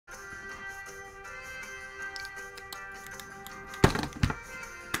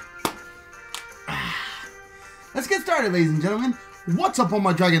started, ladies and gentlemen. What's up, all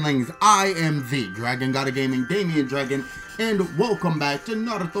my Dragonlings? I am the Dragon God of Gaming, Damian-D-Dragon, and welcome back to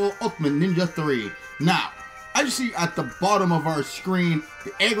Naruto Ultimate Ninja 3. Now, as you see at the bottom of our screen,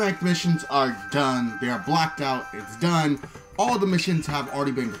 the A-rank missions are done. They are blacked out. It's done. All the missions have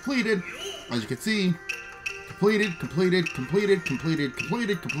already been completed. As you can see, completed,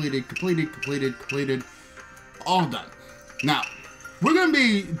 all done. Now, we're going to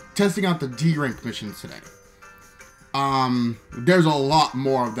be testing out the D-rank missions today. There's a lot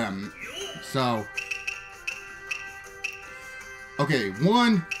more of them. So, okay,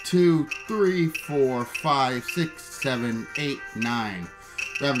 1, 2, 3, 4, 5, 6, 7, 8, 9.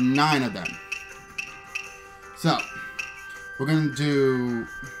 We have 9 of them. So, we're gonna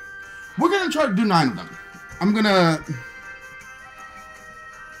try to do 9 of them.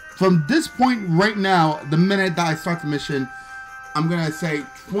 From this point right now, the minute that I start the mission, I'm gonna say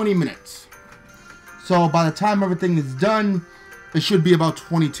 20 minutes. So by the time everything is done, it should be about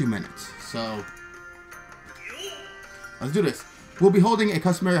 22 minutes. So let's do this. We'll be holding a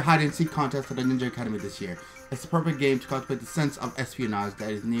customary hide-and-seek contest at the Ninja Academy this year. It's the perfect game to cultivate the sense of espionage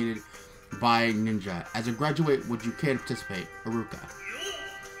that is needed by ninja. As a graduate, would you care to participate? Aruka.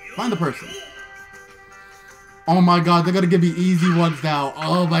 Find the person. Oh my god, they're gonna give me easy ones now.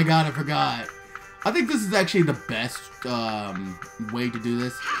 Oh my god, I forgot. I think this is actually the best way to do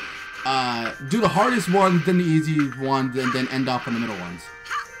this. Do the hardest ones, then the easy ones, and then end off on the middle ones.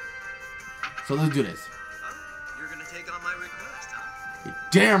 So let's do this. You're gonna take on my request, huh? You're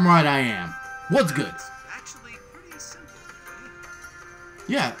damn right I am. What's good? It's actually pretty simple, right?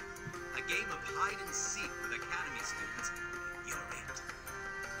 Yeah. A game of hide and seek with academy students. You're it.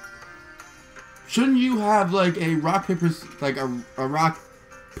 Shouldn't you have like a rock paper, like a rock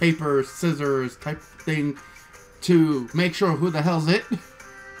paper scissors type thing to make sure who the hell's it?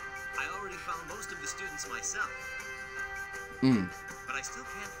 Myself. But I still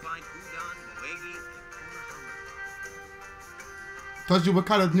can't find Udon, Moegi, and Konohama. Tells you what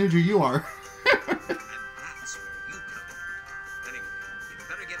kind of ninja you are. And that's where you come in. Anyway, you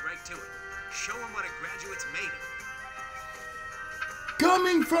better get right to it. Show them what a graduate's made of.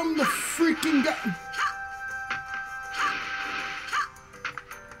 Coming from the freaking guy.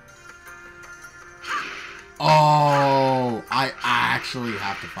 Oh, I actually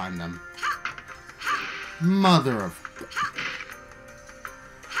have to find them. Mother of...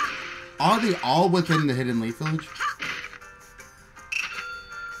 Are they all within the Hidden Leaf Village?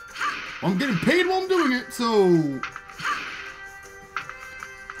 Well, I'm getting paid while I'm doing it, so...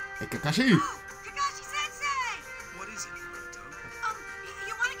 Hey, Kakashi! Oh, Kakashi-sensei! What is it, Naruto?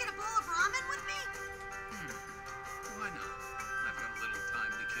 You want to get a bowl of ramen with me? Why not? I've got a little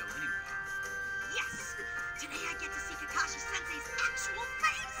time to kill anyway. Yes! Today I get to see Kakashi-sensei's actual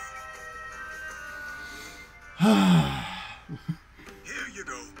face! Here you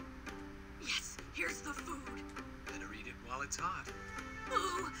go. Yes, here's the food. Better eat it while it's hot.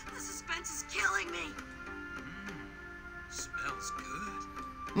 Ooh, the suspense is killing me. Smells good.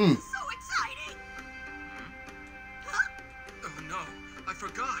 So exciting! Huh? Oh no, I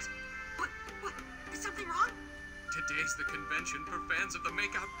forgot. What? Is something wrong? Today's the convention for fans of the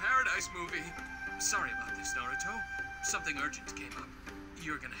Make-Out Paradise movie. Sorry about this, Naruto. Something urgent came up.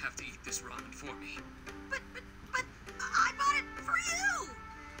 You're gonna have to eat this ramen for me. But I bought it for you!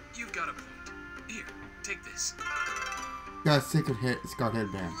 You've got a point. Here, take this. Got a secret scarred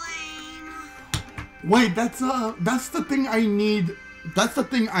headband. Lame. Wait, that's the thing I need. That's the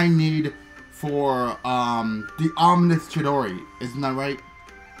thing I need for the ominous Chidori. Isn't that right?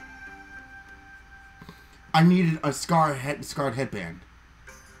 I needed a scarred headband.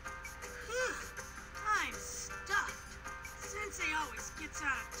 I'm stuffed. Sensei always gets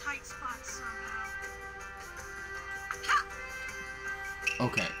out of tight spots somehow.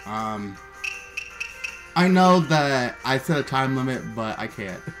 Okay, I know that I set a time limit, but I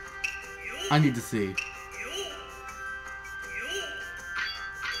can't. I need to see.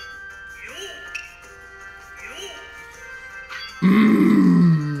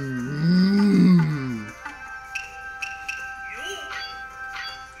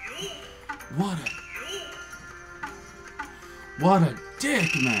 What a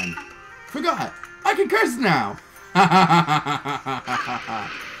dick, man. Forgot. I can curse now.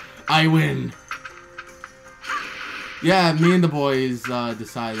 I win. Yeah, me and the boys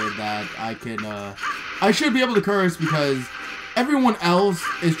decided that I should be able to curse because everyone else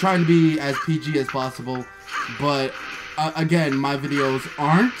is trying to be as PG as possible, but again, my videos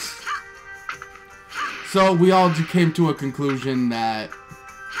aren't. So we all came to a conclusion that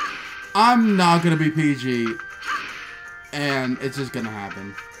I'm not gonna be PG, and it's just gonna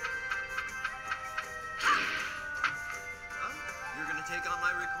happen.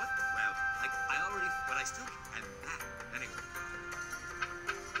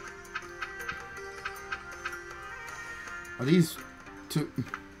 Are these two?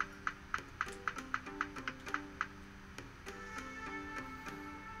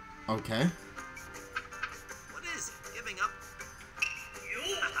 Okay. What is it? Giving up?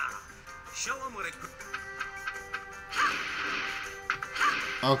 Show them what it.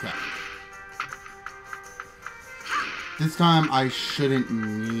 Okay. This time I shouldn't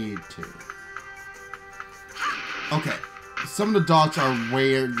need to. Okay. Some of the dots are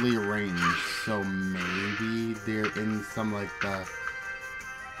weirdly arranged, so maybe they're in some like the...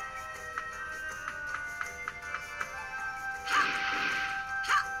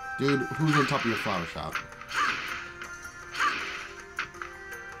 Dude, who's on top of your flower shop?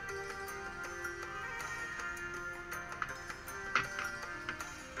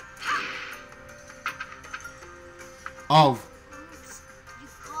 Oh. Oops, you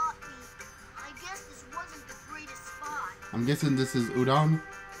caught me. I guess this wasn't the greatest spot. I'm guessing this is udon.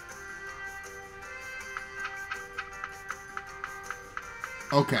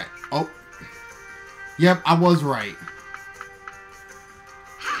 Okay. Oh. Yep, I was right.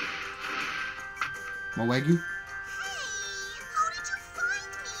 Moegi? Hey, how did you find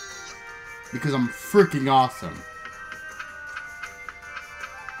me? Because I'm freaking awesome.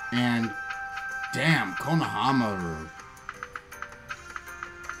 And damn, Konohamaru.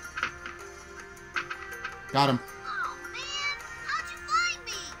 Got him. Oh man, how'd you find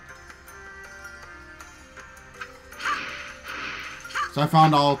me? So I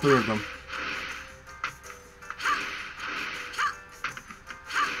found all three of them.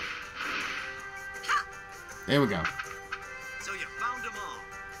 There we go. So you found them all.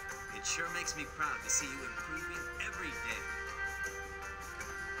 It sure makes me proud to see you improving every day.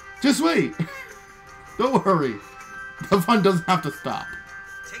 Just wait. Don't worry. The fun doesn't have to stop.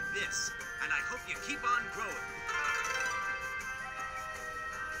 Take this, and I hope you keep on growing.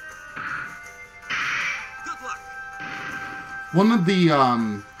 Good luck. One of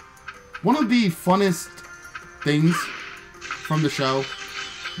the funnest things from the show,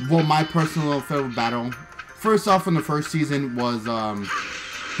 well, my personal favorite battle, first off in the first season was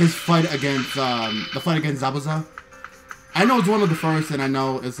his fight against the fight against Zabuza. I know it's one of the first, and I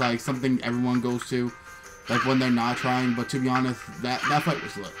know it's like something everyone goes to, like when they're not trying. But to be honest, that fight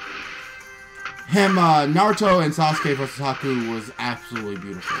was lit. Him, Naruto and Sasuke versus Haku was absolutely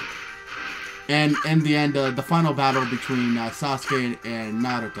beautiful. And in the end, the final battle between Sasuke and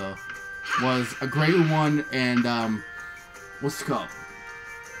Naruto was a great one. And what's it called?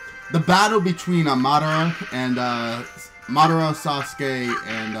 The battle between Madara and Madara, Sasuke,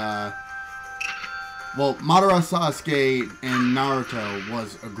 and well, Madara, Sasuke, and Naruto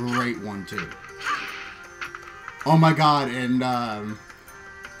was a great one too. Oh my god! And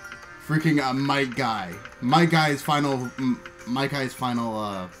freaking Might Guy.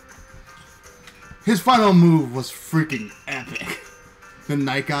 His final move was freaking epic. The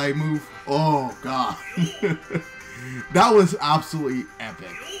Night Guy move. Oh god, that was absolutely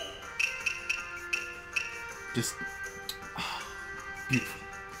epic. Just beautiful.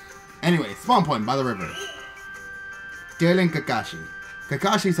 Anyway, spawn point by the river. Tailing Kakashi.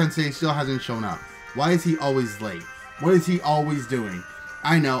 Kakashi Sensei still hasn't shown up. Why is he always late? What is he always doing?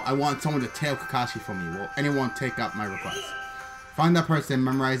 I know, I want someone to tail Kakashi for me. Will anyone take up my request? Find that person,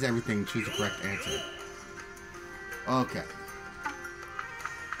 memorize everything, choose the correct answer. Okay.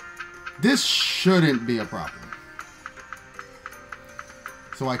 This shouldn't be a problem.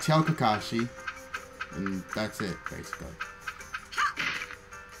 So I tell Kakashi, and that's it, basically.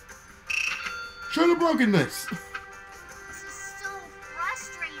 Should have broken this. This is so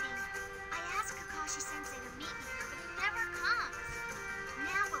frustrating. I asked Kakashi-sensei to meet me here, but he never comes.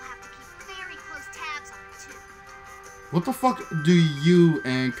 Now we'll have to keep very close tabs on it, too. What the fuck do you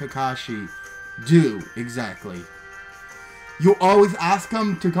and Kakashi do, exactly? You always ask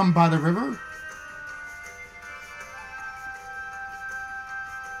him to come by the river?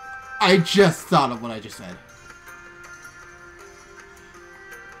 I just thought of what I just said.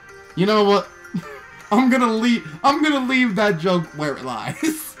 You know what? I'm gonna leave that joke where it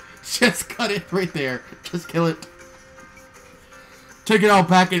lies. Just cut it right there. Just kill it. Take it all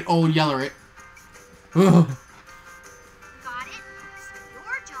back and yeller it. Ugh. Got it? So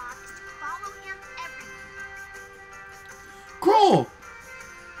your job is to follow him everywhere. Cool!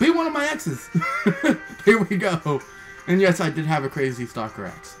 Be one of my exes. Here we go. And yes, I did have a crazy stalker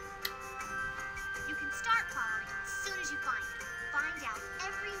ex. You can start following him as soon as you find him. Find out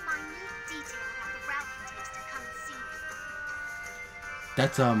every minute detail about the route he takes to come and see me.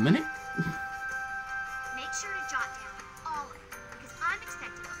 That's a minute? Make sure to jot down all of it, because I'm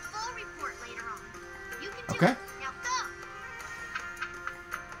expecting a full report later on. You can do Okay. it. Now go!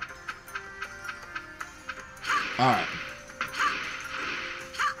 Alright.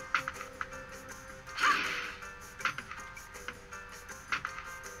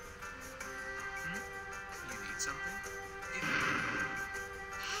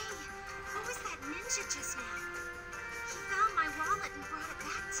 ninja just now. He found my wallet and brought it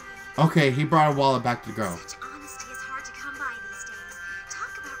back to me. Okay, he brought a wallet back to the girl. Such honesty is hard to come by these days.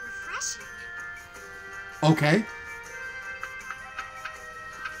 Talk about refreshing. Okay.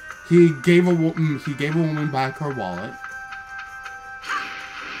 He gave a woman back her wallet.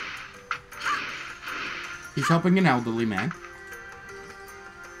 He's helping an elderly man.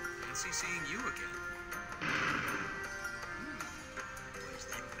 Fancy seeing you again. Was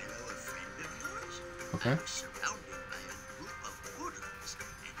that fellow a friend of yours? Okay. I was surrounded by a group of hoodlums,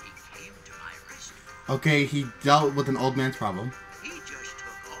 and he came to my rescue. Okay, he dealt with an old man's problem. He just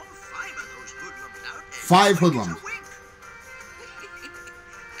took all 5 of those hoodlums out. And 5 winked hoodlums. a wink.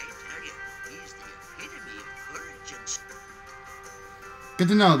 I tell you, he's the epitome of courage and Good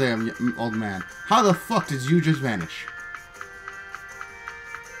to know there, old man. How the fuck did you just vanish?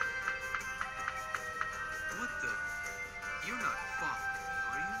 What the? You're not following me,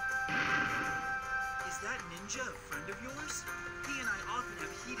 are you? Is that ninja a friend of yours? He and I often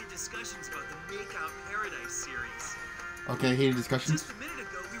have heated discussions about the Makeout Paradise series. Okay, heated discussions. Just a minute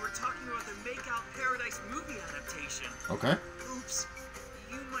ago, we were talking about the Makeout Paradise movie adaptation. Okay. Oops,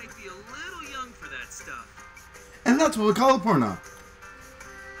 you might be a little young for that stuff. And that's what we call a porno.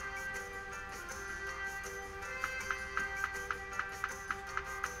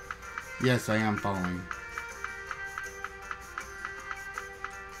 Yes, I am following.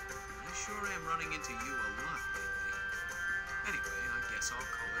 I sure am running into you a lot lately. Anyway, I guess I'll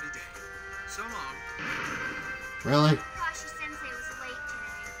call it a day. So long. Really? Kakashi-sensei was late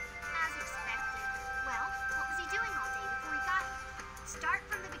today, as expected. Well, what was he doing all day before he got here? Start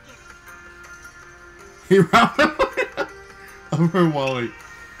from the beginning. He ran over a wallet.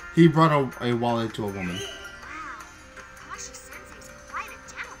 He brought a wallet to a woman. Wow, Kakashi-sensei's quite a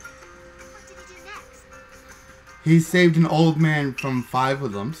gentleman. What did he do next? He saved an old man from 5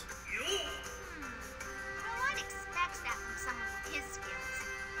 hoodlums. No one expects that from someone with his skills.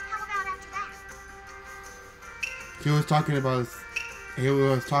 How about after that? He was talking about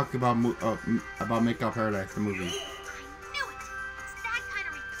Makeout Paradise, the movie. I knew it! It's that kind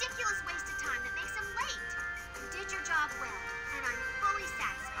of ridiculous waste of time that makes him late. You did your job well, and I'm fully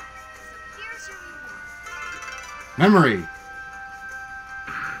satisfied. So here's your reward. Memory.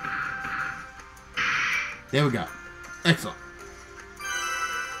 There we go. Excellent.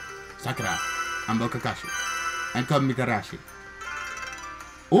 Sakura, Ambo Kakashi, and Mitarashi.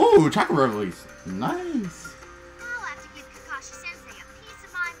 Ooh, chakra release. Nice. I'll have to give Kakashi-sensei a piece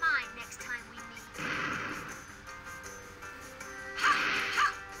of my mind next time we meet.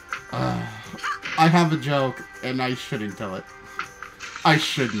 I have a joke, and I shouldn't tell it. I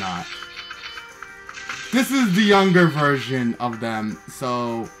should not. This is the younger version of them,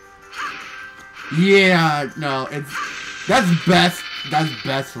 so yeah, no, that's best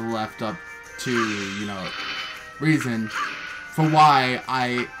left up to, you know, reason for why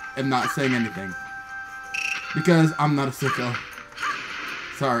I am not saying anything. Because I'm not a sicko.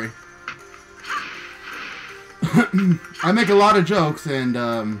 Sorry. I make a lot of jokes, and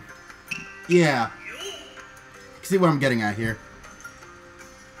yeah. See what I'm getting at here.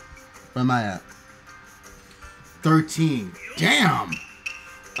 Where am I at? 13. Damn!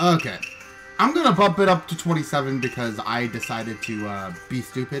 Okay. I'm gonna bump it up to 27 because I decided to be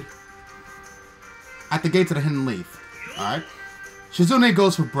stupid. At the gates of the Hidden Leaf. Alright? Shizune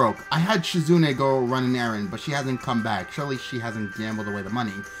goes for broke. I had Shizune go run an errand, but she hasn't come back. Surely she hasn't gambled away the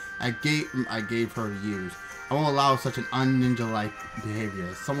money I gave her to use. I won't allow such an un-ninja-like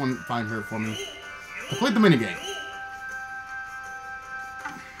behavior. Someone find her for me. Complete the minigame.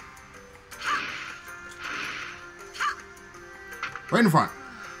 Right in front.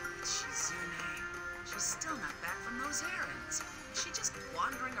 Shizune, she's still not back from those errands. Is she just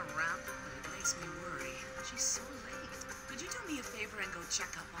wandering around? It makes me worry. She's so late. Could you do me a favor and go check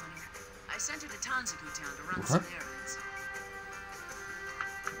up on her? I sent her to Tanzaku Town to run some errands.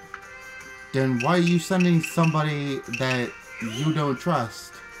 Then why are you sending somebody that you don't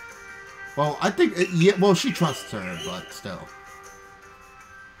trust? Well, I think, yeah, well, she trusts her, but still.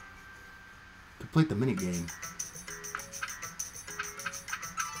 Complete the minigame.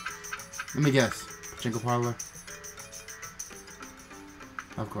 Let me guess. Pachinko parlor?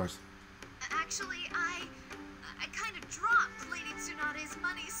 Of course. Actually, I kind of dropped Lady Tsunade's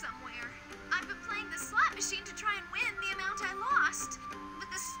money somewhere. I've been playing the slot machine to try and win the amount I lost. But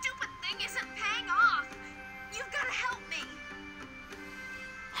the stupid thing isn't paying off. You've got to help me.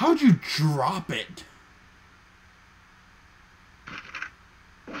 How'd you drop it?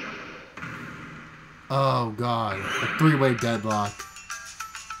 Oh god. A 3-way deadlock.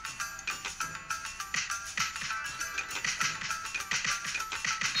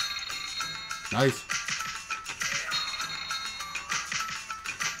 Nice.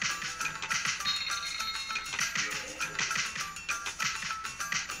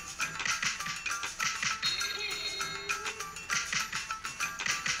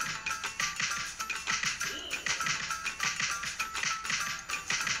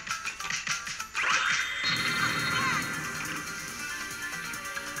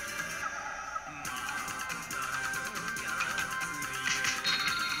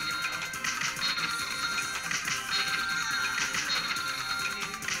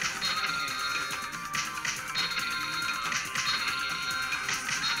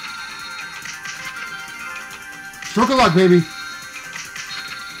 Stroke of luck, baby.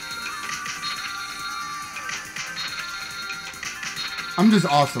 I'm just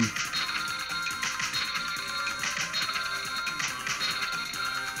awesome.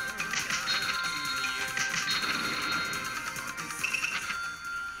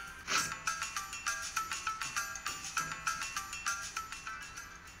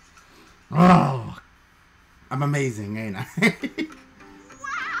 Oh, I'm amazing, ain't I?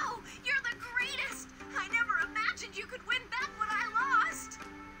 Wow! You're the greatest! I never imagined you could win back what I lost!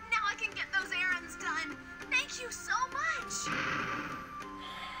 Now I can get those errands done! Thank you so much!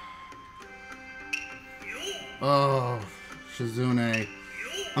 Oh, Shizune.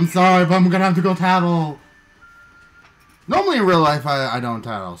 I'm sorry, but I'm gonna have to go tattle. Normally in real life, I don't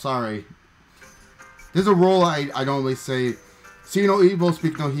tattle. Sorry. There's a rule I don't always say. See no evil,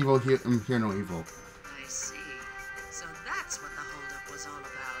 speak no evil, hear no evil. I see. So that's what the holdup was all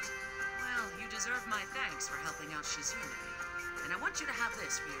about. Well, you deserve my thanks for helping out Shizune. And I want you to have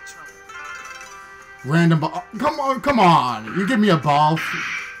this for your trouble. Random ball. Come on. You give me a ball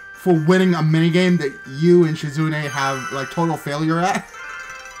for winning a minigame that you and Shizune have like total failure at?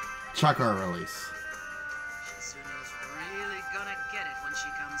 Check our release. Shizune's really gonna get it when she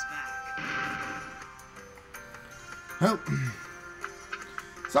comes back. Well,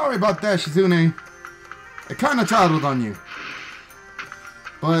 sorry about that, Shizune. I kind of tattled on you.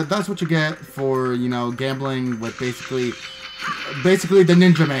 But that's what you get for, you know, gambling with basically the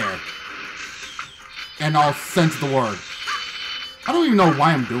ninja mayor. In all sense of the word. I don't even know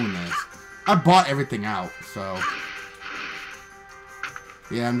why I'm doing this. I bought everything out, so...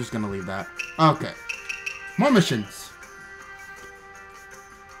 yeah, I'm just gonna leave that. Okay. More missions.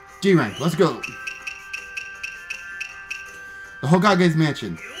 G rank, let's go. The Hokage's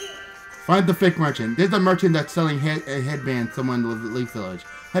mansion. Find the fake merchant. There's a merchant that's selling headbands somewhere in the Leaf Village.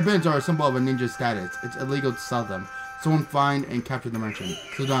 Headbands are a symbol of a ninja status. It's illegal to sell them. Someone find and capture the merchant.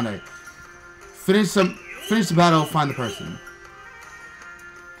 Sudane. Finish the battle, find the person.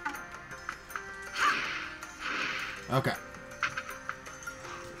 Okay.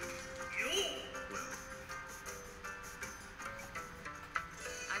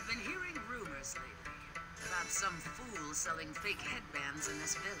 I've been hearing rumors lately about some fool selling fake headbands in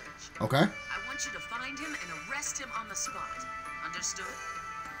this village. Okay. I want you to find him and arrest him on the spot. Understood?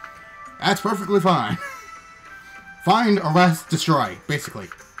 That's perfectly fine. Find, arrest, destroy, basically.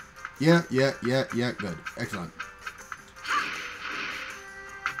 Yeah, good. Excellent.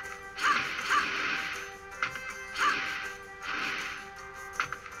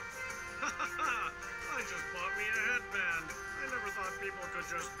 I just bought me a headband. I never thought people could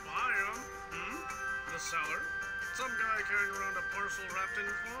just buy them. The seller? Some guy carrying around a parcel wrapped in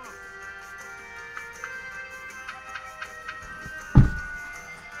cloth.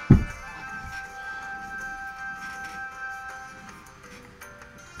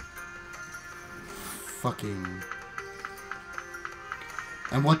 Fucking...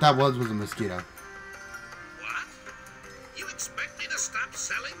 and what that was a mosquito. What? You expect me to stop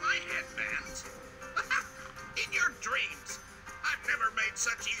selling my headbands? In your dreams. I've never made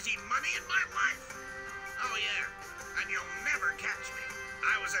such easy money in my life. Oh yeah, and you'll never catch me.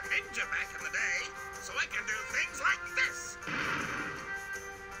 I was a ninja back in the day, so I can do things like this.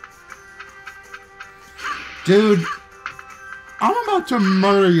 Dude, I'm about to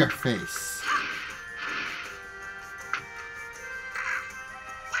murder your face.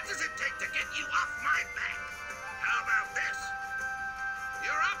 What does it take to get you off my back? How about this?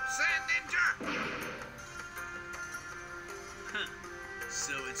 You're up, Sand Ninja.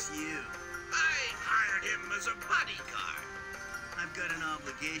 So it's you. I hired him as a bodyguard. I've got an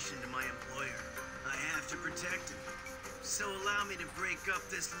obligation to my employer. I have to protect him. So allow me to break up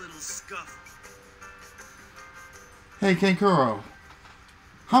this little scuffle. Hey, Kankuro.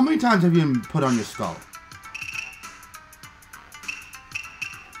 How many times have you been put on your skull?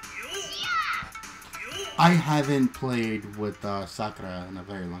 I haven't played with Sakura in a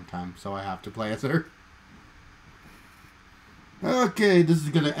very long time, so I have to play as her. Okay, this is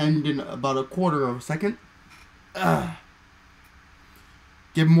gonna end in about a quarter of a second.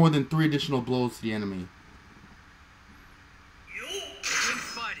 Give more than 3 additional blows to the enemy.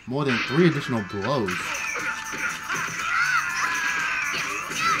 More than 3 additional blows.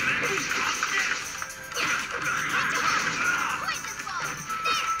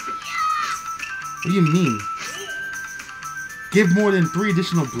 What do you mean? Give more than 3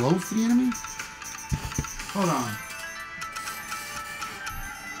 additional blows to the enemy? Hold on.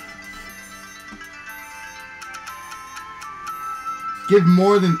 Give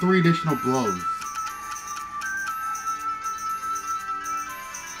more than 3 additional blows.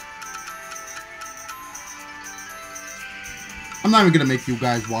 I'm not even gonna make you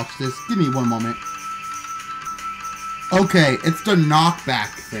guys watch this. Give me one moment. Okay, it's the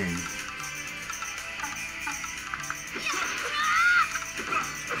knockback thing.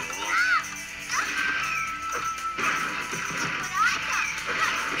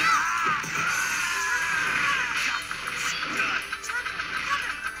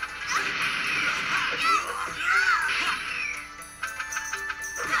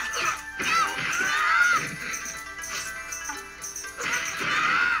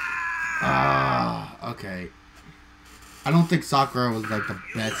 Okay. I don't think Sakura was like the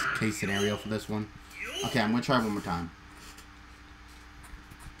best case scenario for this one. Okay, I'm gonna try one more time.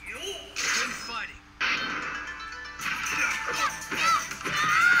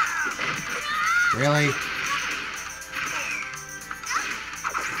 Really?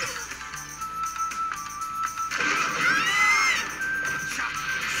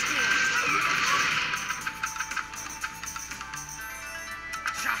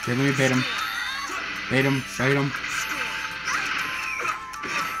 Okay, let me bait him. Bait him, bait him.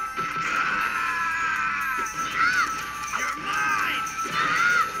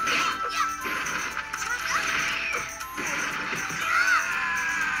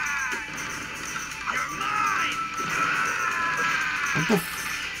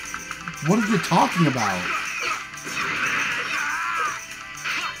 What are you talking about?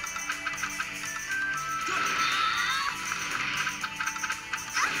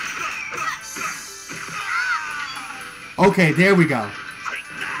 Okay, there we go.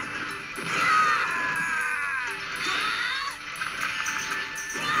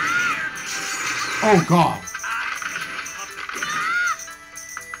 Oh God.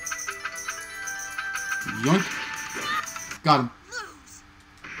 Yoink. Got him.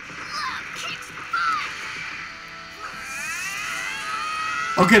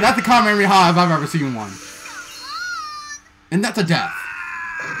 Okay, that's a Kamehameha if I've ever seen one. And that's a death.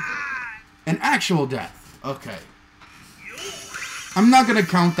 An actual death. Okay. I'm not gonna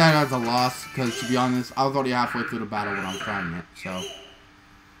count that as a loss, because to be honest, I was already halfway through the battle when I was trying it, so.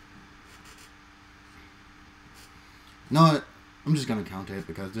 No, I'm just gonna count it,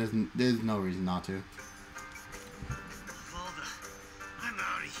 because there's no reason not to. I'm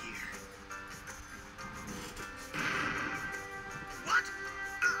out of here. What?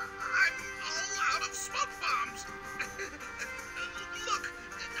 I'm all out of smoke bombs. Look,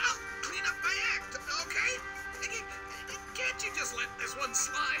 I'll clean up my act, okay? Can't you just let this one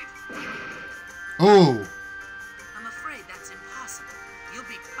slide? Oh. I'm afraid that's impossible. You'll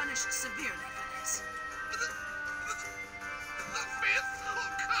be punished severely for this. The 5th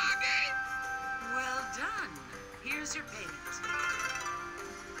Hokage? Well done. Here's your payment.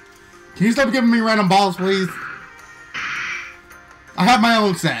 Can you stop giving me random balls, please? I have my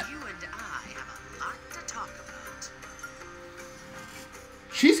own set. You and I have a lot to talk about.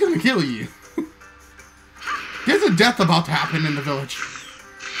 She's gonna kill you. There's a death about to happen in the village.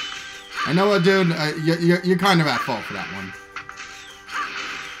 I know what, dude. You're kind of at fault for that one.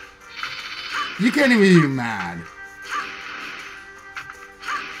 You can't even be mad.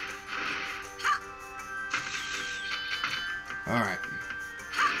 Alright.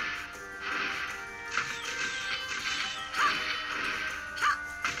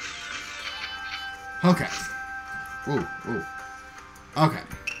 Okay. Ooh, ooh. Okay.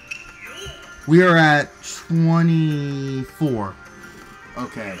 We are at 24.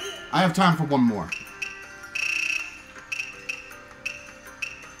 Okay. I have time for one more.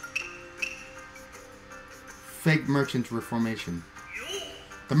 Fake merchant reformation.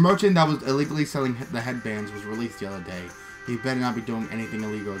 The merchant that was illegally selling the headbands was released the other day. He better not be doing anything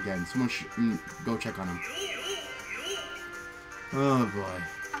illegal again. Someone should go check on him. Oh boy.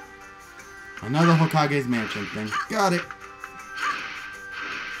 Another Hokage's mansion thing. Got it.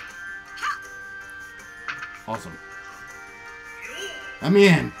 Awesome. Let me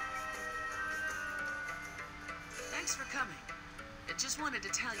in. Thanks for coming. I just wanted to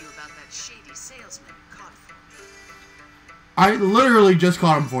tell you about that shady salesman who caught for me. I literally just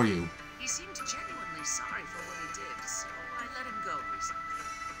caught him for you. He seemed genuinely sorry for what he did, so I let him go recently.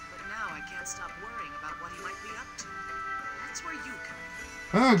 But now I can't stop worrying about what he might be up to. That's where you come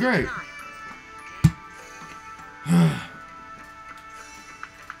in. Oh, great. Keep an eye on him, okay?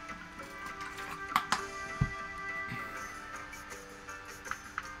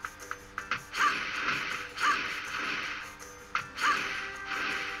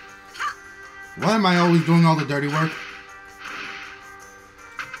 Why am I always doing all the dirty work?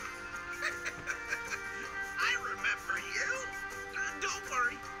 I remember you. Don't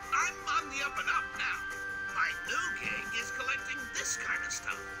worry, I'm on the up and up now. My new gig is collecting this kind of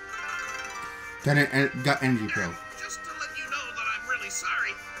stuff. Got energy pill. Just to let you know that I'm really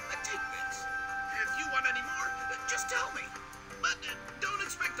sorry, take this. If you want any more, just tell me. But don't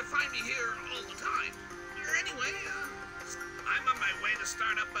expect to find me here all the time. Anyway, I'm on my way to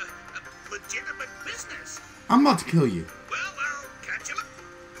start up a legitimate business. I'm about to kill you. Well, I'll catch you later.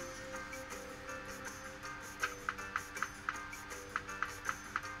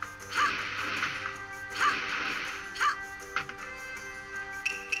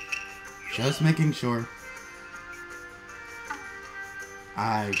 Just making sure.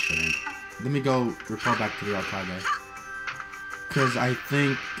 I shouldn't. Let me go report back to the archive. Because I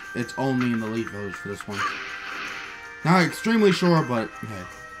think it's only in the Leaf Village for this one. Not extremely sure, but hey.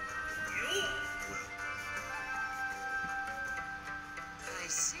 I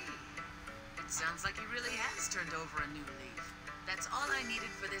see. It sounds like he really has turned over a new leaf. That's all I needed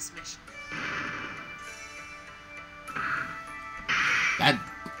for this mission.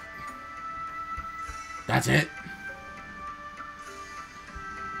 That's it.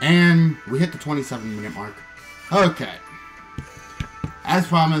 And we hit the 27-minute mark. Okay. As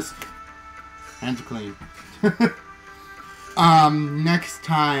promised, hands are clean. Next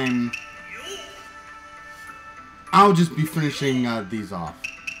time, I'll just be finishing these off.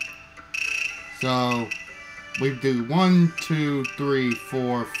 So, we do 1, 2, 3,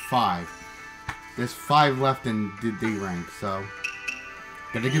 4, 5. There's 5 left in the D rank, so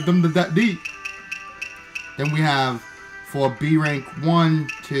gotta give them that D. Then we have for B rank 1,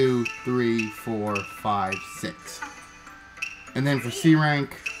 2, 3, 4, 5, 6. And then for C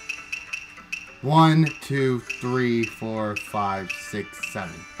rank 1, 2, 3, 4, 5, 6,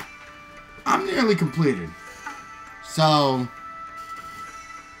 7. I'm nearly completed. So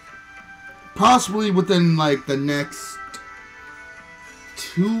possibly within like the next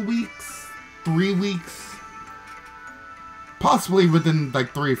 2 weeks, 3 weeks, possibly within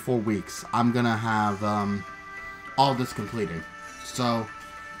like 3 or 4 weeks, I'm gonna have all this completed. So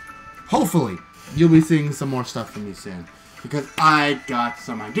hopefully you'll be seeing some more stuff from me soon, because I got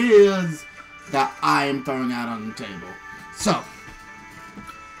some ideas that I am throwing out on the table. So,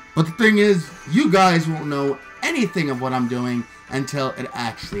 but the thing is, you guys won't know anything of what I'm doing until it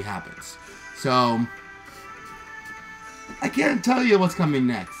actually happens. So, I can't tell you what's coming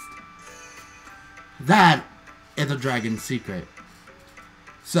next. That is a dragon's secret.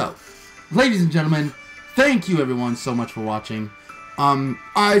 So, ladies and gentlemen, thank you everyone so much for watching.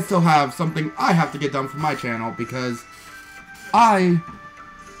 I still have something I have to get done for my channel, because I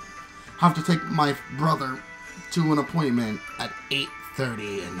have to take my brother to an appointment at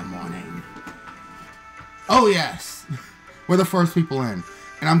 8:30 in the morning. Oh yes, we're the first people in,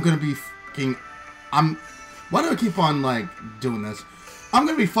 and I'm gonna be fucking. Why do I keep on like doing this? I'm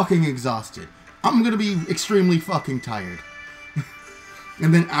gonna be fucking exhausted. I'm gonna be extremely fucking tired.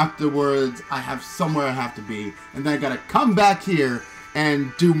 And then afterwards, I have somewhere I have to be, and then I gotta come back here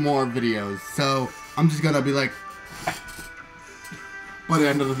and do more videos. So I'm just gonna be like, by the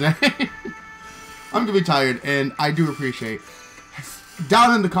end of the day, I'm gonna be tired, and I do appreciate.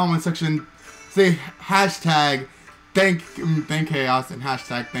 Down in the comment section, say hashtag thank chaos and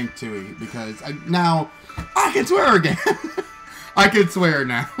hashtag thank Tui, because now I can swear again. I can swear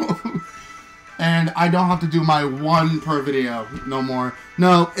now. And I don't have to do my 1 per video no more.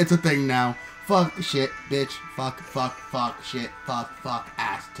 No, it's a thing now. Fuck, shit, bitch, fuck, shit, fuck,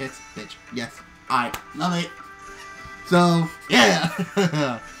 ass, tits, bitch. Yes, I love it. So, yeah.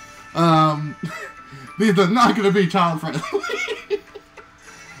 These are not gonna be child friendly.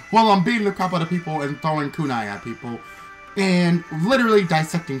 Well, I'm beating the crap out of people and throwing kunai at people. And literally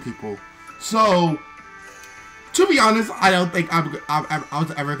dissecting people. So, to be honest, I don't think I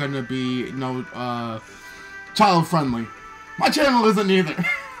was ever gonna be child friendly. My channel isn't either.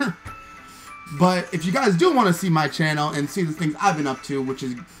 But if you guys do want to see my channel and see the things I've been up to, which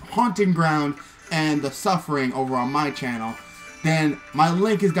is Haunting Ground and the suffering over on my channel, then my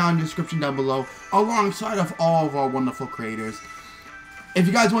link is down in the description down below, alongside of all of our wonderful creators. If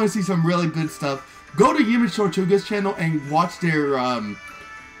you guys want to see some really good stuff, Go to Yimage Tortuga's channel and watch their, I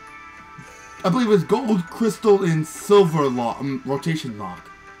believe it was Gold, Crystal, and Silver rotation lock.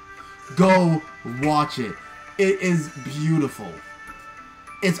 Go watch it. It is beautiful.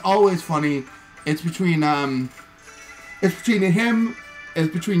 It's always funny. It's between him, it's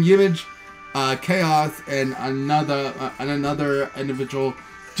between Yimage, Chaos, and another individual.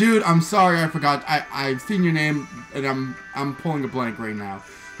 Dude, I'm sorry, I forgot. I've seen your name, and I'm pulling a blank right now.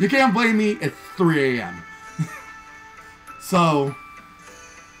 You can't blame me. It's 3 a.m. So,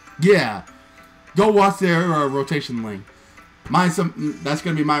 yeah, go watch their rotation link. That's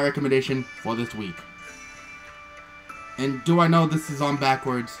gonna be my recommendation for this week. And do I know this is on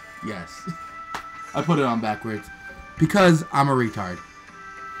backwards? Yes, I put it on backwards because I'm a retard.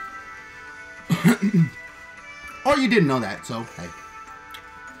 Or you didn't know that, so hey.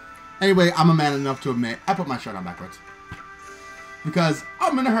 Anyway, I'm a man enough to admit I put my shirt on backwards because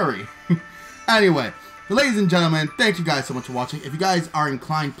I'm in a hurry. Anyway, ladies and gentlemen, thank you guys so much for watching. If you guys are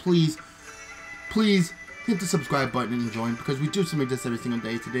inclined, please hit the subscribe button and join, because we do submit this every single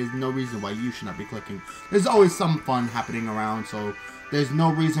day, so there's no reason why you should not be clicking. There's always some fun happening around, so there's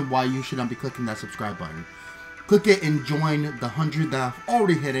no reason why you should not be clicking that subscribe button. Click it and join the 100 that have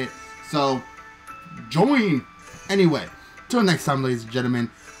already hit it, so join! Anyway, till next time, ladies and gentlemen,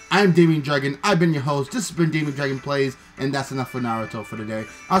 I'm Damian-D.Dragon. I've been your host. This has been Damian-D.Dragon Plays, and that's enough for Naruto for today.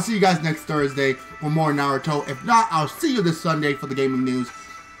 I'll see you guys next Thursday for more Naruto. If not, I'll see you this Sunday for the gaming news.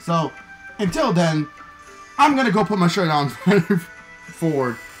 So, until then, I'm gonna go put my shirt on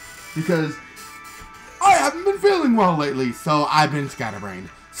forward, because I haven't been feeling well lately, so I've been scatterbrained.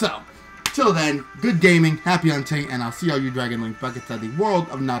 So, till then, good gaming, happy hunting, and I'll see all you Dragon Link back inside the world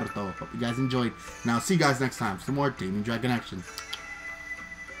of Naruto. Hope you guys enjoyed, and I'll see you guys next time for some more Damian-D.Dragon action.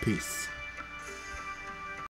 Peace.